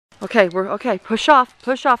Okay, we're okay. Push off.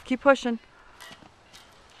 Push off. Keep pushing.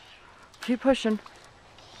 Keep pushing.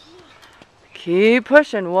 Keep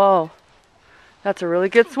pushing. Whoa. That's a really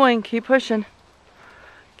good swing. Keep pushing.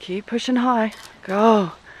 Keep pushing high.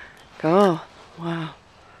 Go. Go. Wow.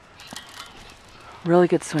 Really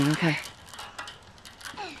good swing. Okay.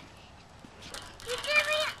 You give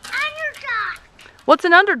me an underdog. What's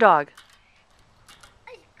an underdog?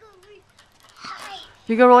 Let's go really high.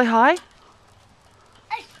 You go really high?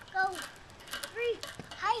 Let's go really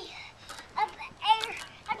high. Up air.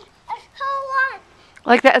 Let's hold on.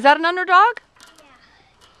 Like that? Is that an underdog?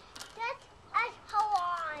 Yeah. Let's hold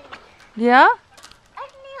on. Yeah?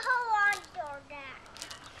 Let me hold on to that.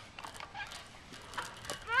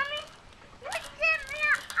 Mommy, you give me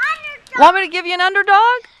an underdog. Want me to give you an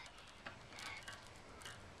underdog?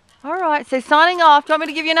 All right. Say signing off. Do you want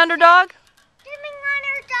me to give you an underdog? Give me an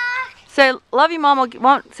underdog. Say love you,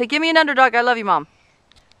 mom. Say give me an underdog. I love you, mom.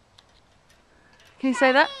 Can you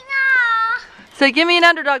say that? No. Say give me an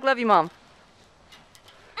underdog. Love you, mom.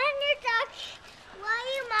 Underdog. Love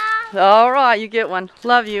you, Mom. All right. You get one.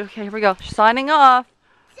 Love you. Okay. Here we go. Signing off.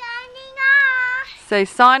 Signing off. Say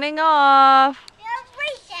signing off.